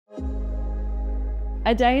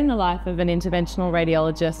A day in the life of an interventional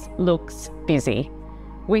radiologist looks busy.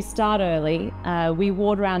 We start early. We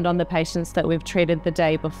ward round on the patients that we've treated the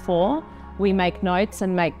day before. We make notes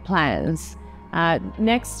and make plans.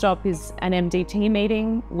 Next stop is an MDT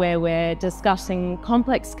meeting where we're discussing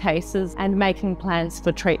complex cases and making plans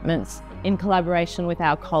for treatments in collaboration with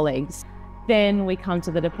our colleagues. Then we come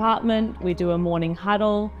to the department, we do a morning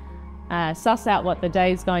huddle, suss out what the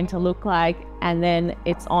day's going to look like, and then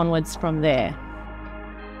it's onwards from there.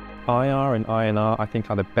 IR and INR, I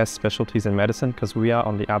think, are the best specialties in medicine because we are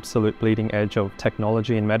on the absolute bleeding edge of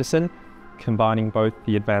technology in medicine, combining both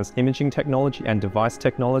the advanced imaging technology and device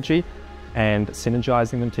technology and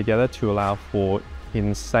synergizing them together to allow for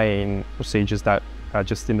insane procedures that are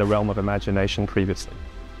just in the realm of imagination previously.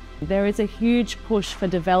 There is a huge push for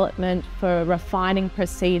development, for refining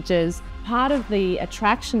procedures. Part of the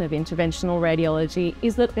attraction of interventional radiology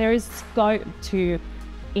is that there is scope to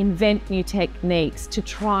invent new techniques, to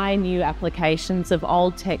try new applications of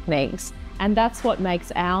old techniques. And that's what makes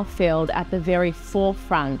our field at the very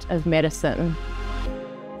forefront of medicine.